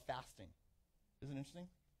talk about fasting. Isn't it interesting?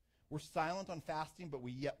 We're silent on fasting, but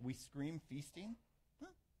yet we scream feasting. Huh.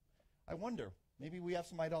 I wonder. Maybe we have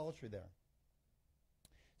some idolatry there.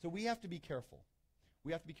 So we have to be careful.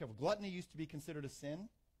 We have to be careful. Gluttony used to be considered a sin.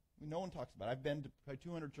 No one talks about it. I've been to probably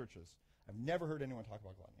 200 churches. I've never heard anyone talk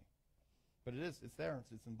about gluttony. But it is. It's there.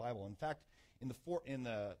 It's in the Bible. In fact, in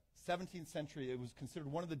the 17th century, it was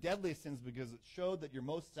considered one of the deadliest sins because it showed that you're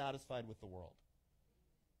most satisfied with the world.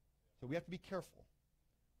 So we have to be careful.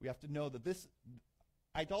 We have to know that this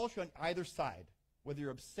idolatry on either side, whether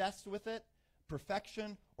you're obsessed with it,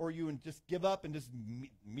 perfection, or you just give up and just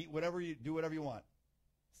meet whatever you do, whatever you want.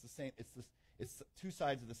 It's the same. It's two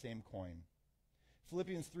sides of the same coin.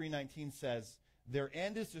 Philippians 3:19 says, "Their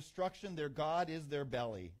end is destruction, their God is their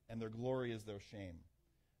belly, and their glory is their shame."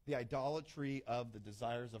 The idolatry of the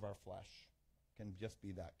desires of our flesh can just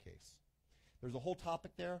be that case. There's a whole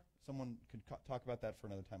topic there. Someone could talk about that for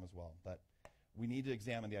another time as well. But we need to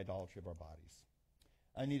examine the idolatry of our bodies.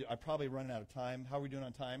 I'm probably running out of time. How are we doing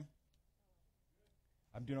on time?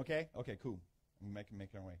 I'm doing okay? Okay, cool. I'm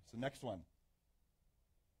making our way. So next one.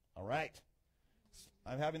 All right.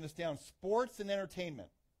 I'm having this down. Sports and entertainment.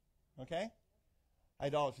 Okay?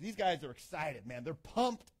 Idolatry. These guys are excited, man. They're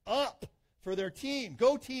pumped up for their team.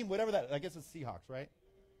 Go team, whatever that. I guess it's Seahawks, right?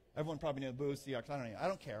 Everyone probably knows boo Seahawks. I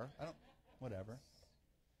don't care. Whatever.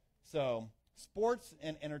 So, sports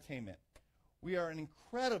and entertainment. We are an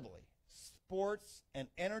incredibly sports and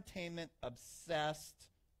entertainment obsessed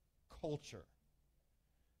culture.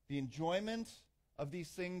 The enjoyment of these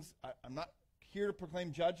things, I'm not here to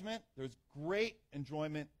proclaim judgment. There's great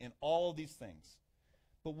enjoyment in all of these things.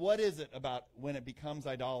 But what is it about when it becomes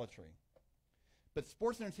idolatry? But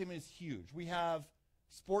sports and entertainment is huge. We have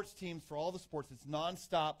sports teams for all the sports. It's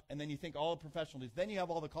nonstop, and then you think all the professional teams. Then you have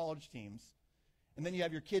all the college teams, and then you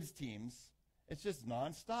have your kids' teams. It's just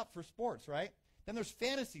nonstop for sports, right? Then there's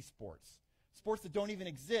fantasy sports, sports that don't even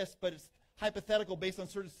exist, but it's hypothetical based on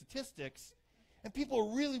certain statistics, and people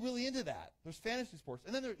are really, really into that. There's fantasy sports.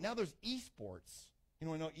 And then now there's esports. You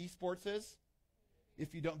know what esports is?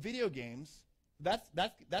 If you don't, video games, that's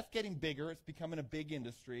getting bigger. It's becoming a big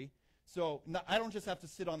industry. So I don't just have to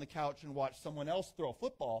sit on the couch and watch someone else throw a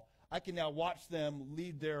football. I can now watch them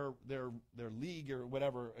lead their league or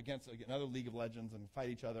whatever against another League of Legends and fight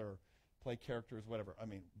each other or play characters, whatever. I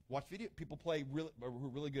mean, watch people play who are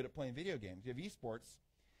really good at playing video games. You have esports.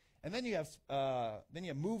 And then you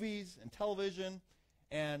have movies and television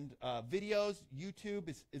and videos. YouTube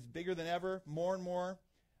is bigger than ever, more and more.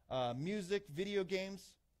 Music, video games.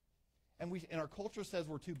 And our culture says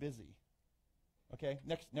we're too busy. Okay,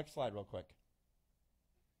 next slide real quick.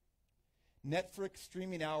 Netflix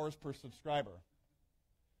streaming hours per subscriber.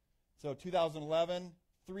 So 2011,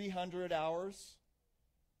 300 hours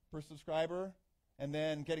per subscriber, and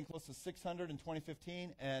then getting close to 600 in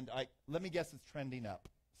 2015, and let me guess it's trending up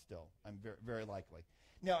still. I'm very, very likely.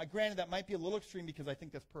 Now, granted, that might be a little extreme because I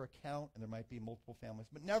think that's per account, and there might be multiple families,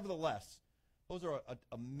 but nevertheless, those are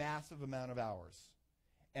a massive amount of hours.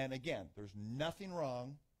 And again, there's nothing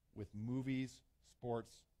wrong with movies,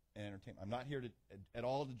 sports, and entertainment. I'm not here at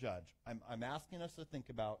all to judge. I'm asking us to think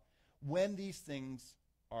about when these things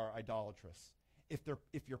are idolatrous. If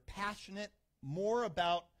you're passionate more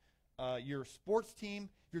about your sports team,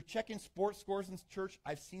 if you're checking sports scores in church,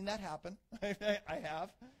 I've seen that happen. I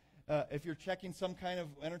have. If you're checking some kind of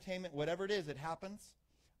entertainment, whatever it is, it happens.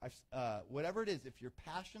 Whatever it is, if your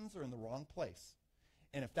passions are in the wrong place,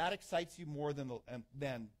 and if that excites you more than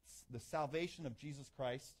the salvation of Jesus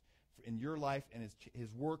Christ in your life and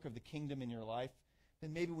his work of the kingdom in your life,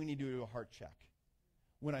 then maybe we need to do a heart check.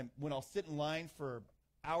 When I'll sit in line for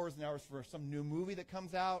hours and hours for some new movie that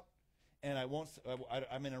comes out, and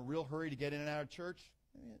I'm in a real hurry to get in and out of church,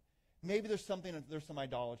 maybe there's some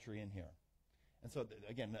idolatry in here. And so,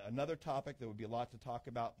 again, another topic that would be a lot to talk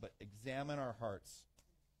about, but examine our hearts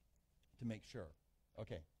to make sure.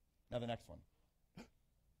 Okay, now the next one.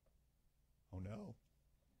 Oh, no.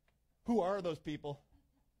 Who are those people?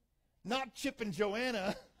 Not Chip and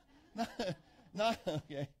Joanna. not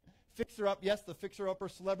okay. Fixer-up, yes, the fixer-upper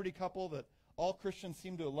celebrity couple that all Christians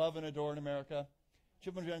seem to love and adore in America.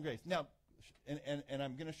 Chip and Joanna Grace. Now, and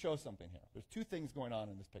I'm going to show something here. There's two things going on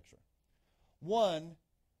in this picture. One,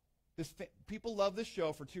 people love this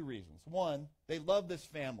show for two reasons. One, they love this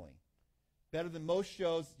family. Better than most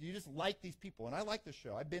shows, you just like these people. And I like this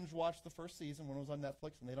show. I binge-watched the first season when it was on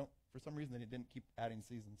Netflix, and for some reason, they didn't keep adding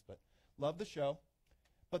seasons, but love the show.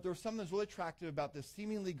 But there was something that's really attractive about this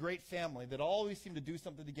seemingly great family that always seemed to do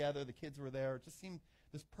something together. The kids were there. It just seemed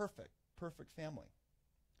this perfect family.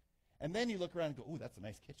 And then you look around and go, ooh, that's a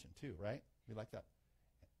nice kitchen too, right? We like that.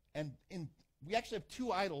 And we actually have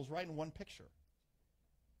two idols right in one picture.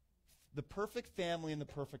 The perfect family and the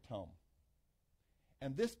perfect home.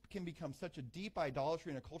 And this can become such a deep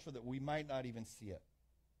idolatry in a culture that we might not even see it.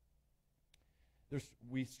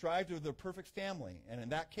 We strive to the perfect family. And in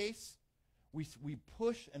that case, we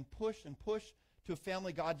push and push and push to a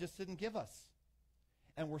family God just didn't give us.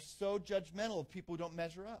 And we're so judgmental of people who don't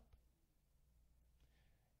measure up.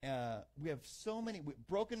 We have so many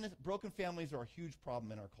broken families are a huge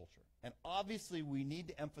problem in our culture, and obviously we need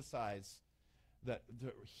to emphasize the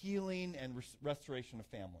healing and restoration of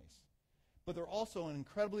families. But there are also an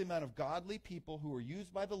incredibly amount of godly people who are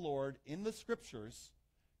used by the Lord in the Scriptures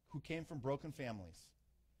who came from broken families,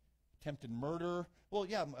 attempted murder. Well,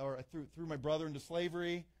 yeah, or threw my brother into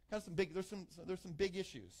slavery. There's some big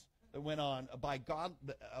issues that went on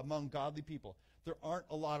among godly people. There aren't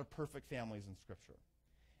a lot of perfect families in Scripture.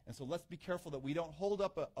 And so let's be careful that we don't hold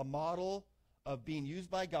up a model of being used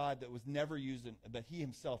by God that was never used, that he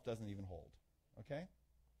himself doesn't even hold. Okay?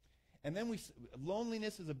 And then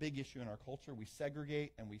loneliness is a big issue in our culture. We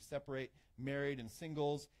segregate and we separate married and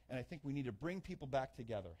singles, and I think we need to bring people back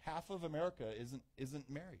together. Half of America isn't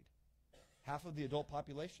married. Half of the adult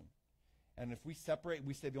population. And if we separate,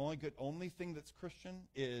 we say the only thing that's Christian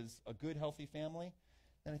is a good, healthy family,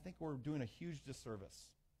 then I think we're doing a huge disservice.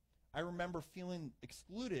 I remember feeling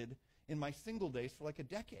excluded in my single days for like a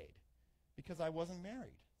decade because I wasn't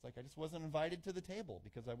married. It's like I just wasn't invited to the table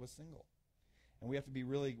because I was single. And we have to be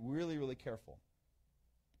really, really, really careful.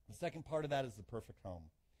 The second part of that is the perfect home.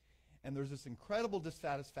 And there's this incredible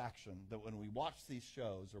dissatisfaction that when we watch these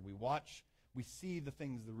shows or we see the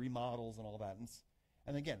things, the remodels and all that.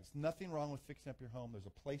 And again, it's nothing wrong with fixing up your home. There's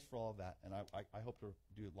a place for all of that. And I hope to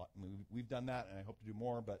do a lot. We've done that, and I hope to do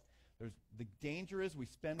more, but the danger is we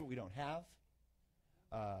spend what we don't have.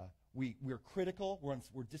 We're critical.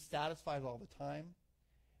 We're dissatisfied all the time.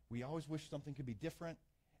 We always wish something could be different,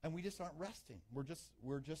 and we just aren't resting.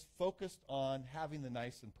 We're just focused on having the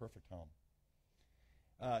nice and perfect home.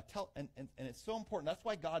 And it's so important. That's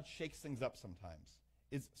why God shakes things up sometimes.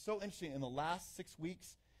 It's so interesting. In the last 6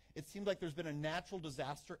 weeks, it seems like there's been a natural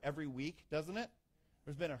disaster every week, doesn't it?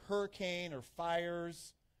 There's been a hurricane or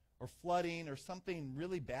fires or flooding or something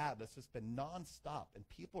really bad that's just been nonstop, and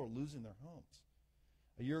people are losing their homes.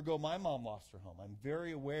 A year ago, my mom lost her home. I'm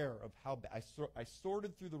very aware of how bad. I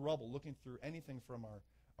sorted through the rubble, looking through anything from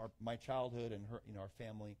my childhood and our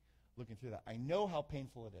family, looking through that. I know how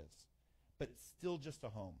painful it is, but it's still just a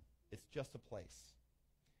home. It's just a place.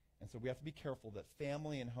 And so we have to be careful that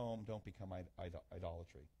family and home don't become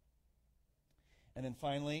idolatry. And then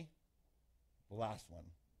finally, the last one.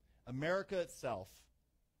 America itself,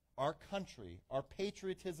 our country, our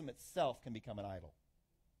patriotism itself can become an idol.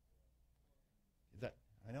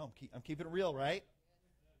 I know, I'm keeping it real, right?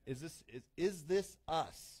 Is this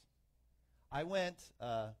us? I went,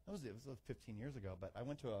 it was 15 years ago, but I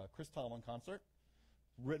went to a Chris Tomlin concert,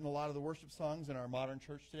 written a lot of the worship songs in our modern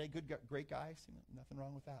church today. Great guy, nothing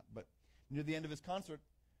wrong with that. But near the end of his concert,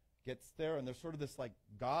 gets there, and there's sort of this like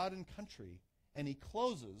God and country, and he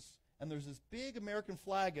closes, and there's this big American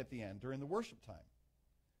flag at the end during the worship time.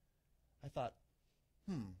 I thought,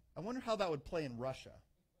 I wonder how that would play in Russia.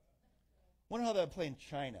 I wonder how that would play in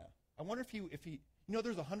China. I wonder if he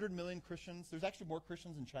there's 100 million Christians. There's actually more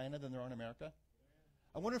Christians in China than there are in America.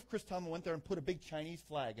 I wonder if Chris Tomlin went there and put a big Chinese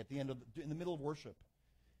flag at the end in the middle of worship.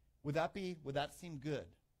 Would that seem good?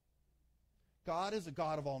 God is a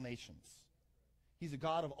God of all nations. He's a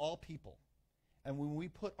God of all people. And when we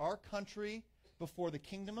put our country before the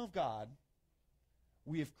kingdom of God,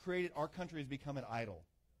 we have created, our country has become an idol.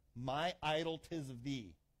 My idol 'tis of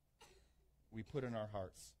thee, we put in our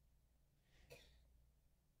hearts.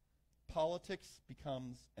 Politics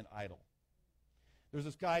becomes an idol. There's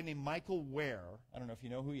this guy named Michael Wear. I don't know if you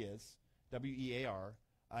know who he is. W-E-A-R.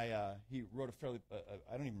 He wrote a fairly,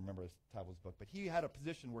 I don't even remember the title of his book, but he had a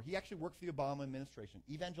position where he actually worked for the Obama administration,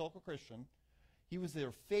 evangelical Christian. He was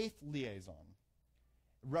their faith liaison,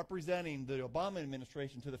 representing the Obama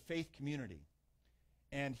administration to the faith community.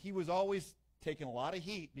 And he was always taking a lot of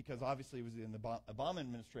heat because obviously he was in the Obama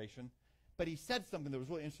administration, but he said something that was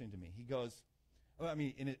really interesting to me. He goes, I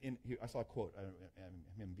saw a quote,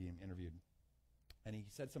 him being interviewed, and he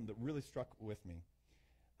said something that really struck with me.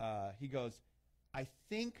 He goes, I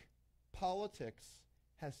think politics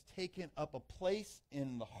has taken up a place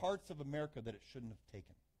in the hearts of America that it shouldn't have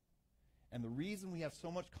taken. And the reason we have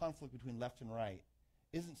so much conflict between left and right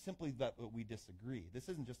isn't simply that we disagree. This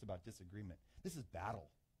isn't just about disagreement. This is battle.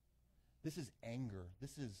 This is anger.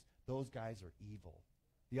 This is those guys are evil.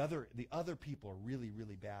 The other people are really,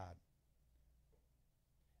 really bad.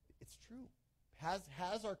 It's true.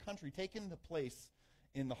 Has our country taken the place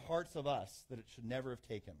in the hearts of us that it should never have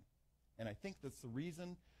taken? And I think that's the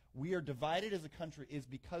reason we are divided as a country is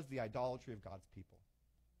because of the idolatry of God's people.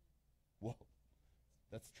 Whoa.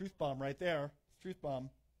 That's truth bomb right there. It's truth bomb.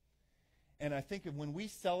 And I think when we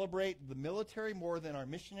celebrate the military more than our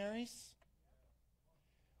missionaries,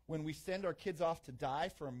 when we send our kids off to die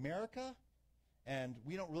for America, and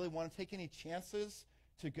we don't really want to take any chances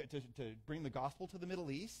to bring the gospel to the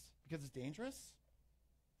Middle East because it's dangerous,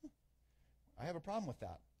 I have a problem with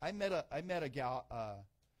that. I met a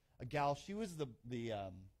gal. She was the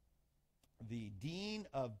dean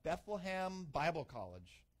of Bethlehem Bible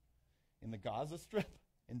College in the Gaza Strip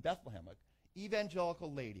in Bethlehem, an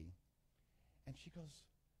evangelical lady. And she goes,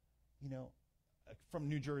 from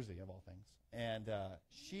New Jersey, of all things. And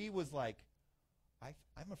she was like,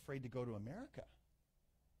 I'm afraid to go to America.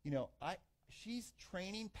 She's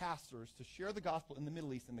training pastors to share the gospel in the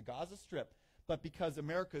Middle East, in the Gaza Strip, but because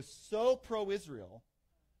America is so pro-Israel,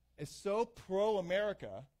 is so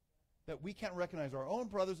pro-America, that we can't recognize our own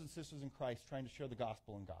brothers and sisters in Christ trying to share the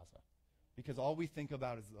gospel in Gaza. Because all we think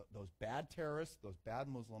about is those bad terrorists, those bad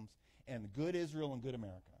Muslims, and good Israel and good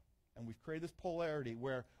America. And we've created this polarity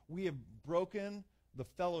where we have broken the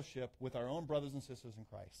fellowship with our own brothers and sisters in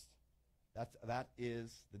Christ. That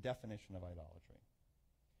is the definition of idolatry.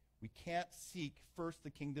 We can't seek first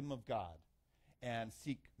the kingdom of God and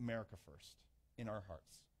seek America first in our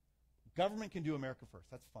hearts. Government can do America first.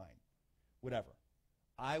 That's fine. Whatever.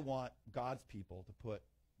 I want God's people to put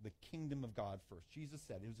the kingdom of God first. Jesus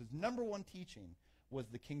said, it was his number one teaching was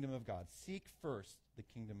the kingdom of God. Seek first the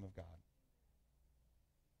kingdom of God.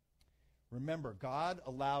 Remember, God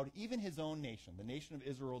allowed even his own nation, the nation of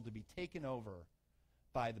Israel, to be taken over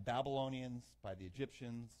by the Babylonians, by the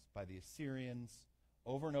Egyptians, by the Assyrians,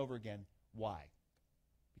 over and over again. Why?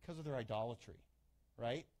 Because of their idolatry,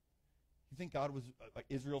 right? You think God was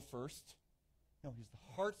Israel first? No, he's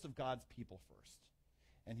the hearts of God's people first.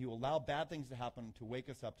 And he will allow bad things to happen to wake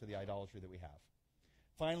us up to the idolatry that we have.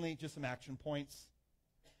 Finally, just some action points.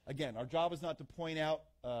 Again, our job is not to point out,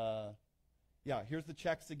 here's the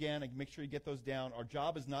checks again. Make sure you get those down. Our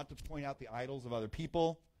job is not to point out the idols of other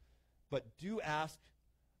people, but do ask,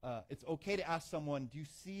 it's okay to ask someone, do you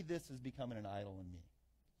see this as becoming an idol in me?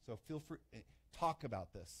 So feel free, talk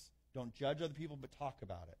about this. Don't judge other people, but talk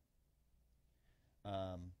about it.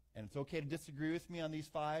 And it's okay to disagree with me on these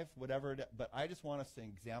 5, whatever, but I just want us to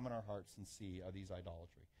examine our hearts and see, are these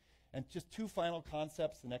idolatry? And just 2 final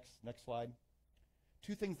concepts, the next slide.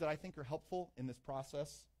 2 things that I think are helpful in this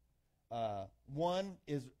process. One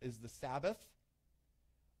is the Sabbath.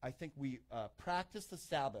 I think we practice the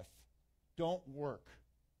Sabbath. Don't work.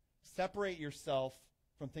 Separate yourself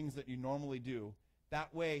from things that you normally do.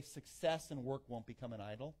 That way, success and work won't become an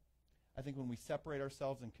idol. I think when we separate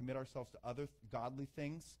ourselves and commit ourselves to other godly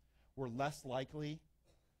things, we're less likely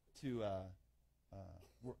to.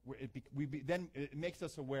 Then it makes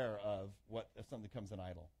us aware of if something becomes an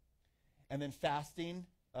idol. And then fasting,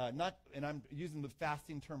 and I'm using the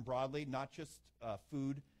fasting term broadly, not just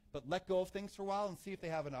food, but let go of things for a while and see if they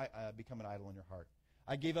have become an idol in your heart.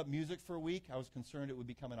 I gave up music for a week. I was concerned it would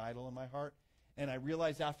become an idol in my heart, and I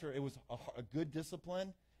realized after it was a good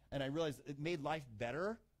discipline, and I realized it made life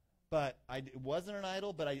better. But it wasn't an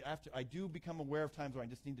idol, but I do become aware of times when I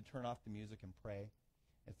just need to turn off the music and pray.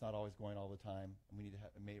 It's not always going all the time. And we need to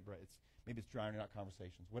maybe it's drowning out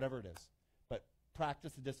conversations, whatever it is. But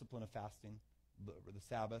practice the discipline of fasting, the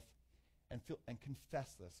Sabbath, and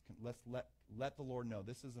confess this. Let's let the Lord know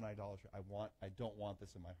this is an idolatry. I don't want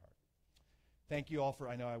this in my heart. Thank you all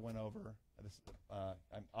I know I went over this.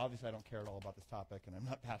 Obviously, I don't care at all about this topic, and I'm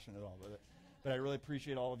not passionate at all with it. But I really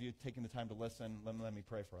appreciate all of you taking the time to listen. Let me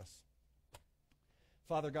pray for us.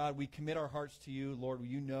 Father God, we commit our hearts to you. Lord,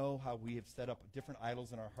 you know how we have set up different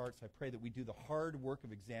idols in our hearts. I pray that we do the hard work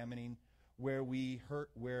of examining where we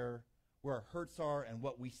hurt, where our hurts are, and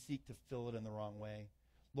what we seek to fill it in the wrong way.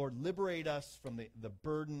 Lord, liberate us from the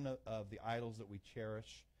burden of the idols that we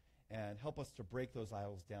cherish, and help us to break those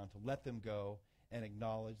idols down, to let them go, and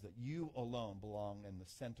acknowledge that you alone belong in the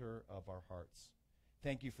center of our hearts.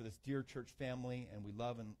 Thank you for this dear church family, and we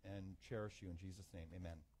love and cherish you in Jesus' name.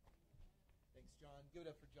 Amen. Thanks, John. Give it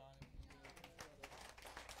up for John.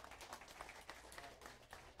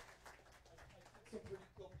 I took some pretty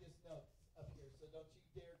copious notes up here, so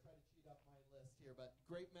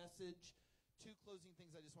Great message. Two closing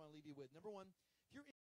things I just want to leave you with. Number one,